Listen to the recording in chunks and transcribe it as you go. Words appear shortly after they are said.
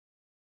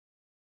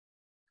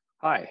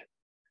Hi,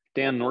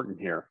 Dan Norton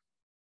here.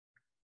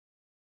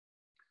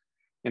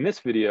 In this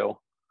video,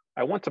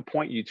 I want to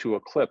point you to a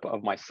clip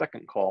of my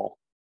second call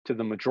to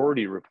the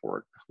Majority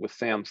Report with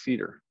Sam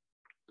Seder.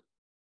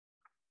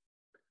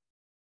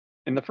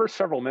 In the first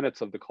several minutes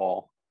of the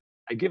call,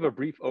 I give a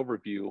brief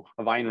overview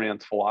of Ayn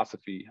Rand's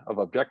philosophy of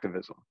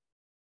objectivism.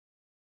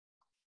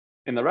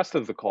 In the rest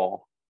of the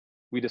call,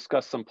 we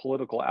discuss some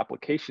political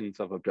applications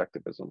of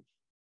objectivism,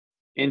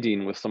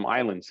 ending with some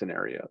island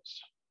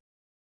scenarios.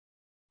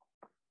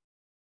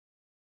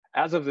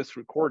 As of this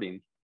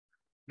recording,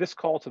 this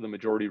call to the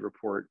Majority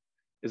Report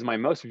is my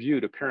most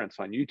viewed appearance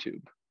on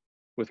YouTube,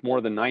 with more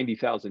than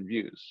 90,000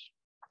 views.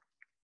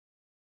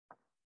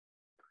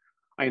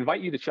 I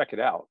invite you to check it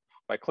out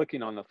by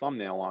clicking on the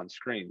thumbnail on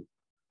screen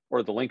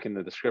or the link in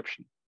the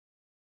description.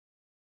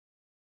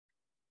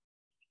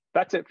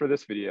 That's it for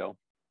this video.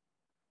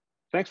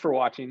 Thanks for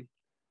watching,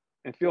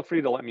 and feel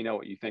free to let me know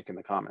what you think in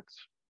the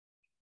comments.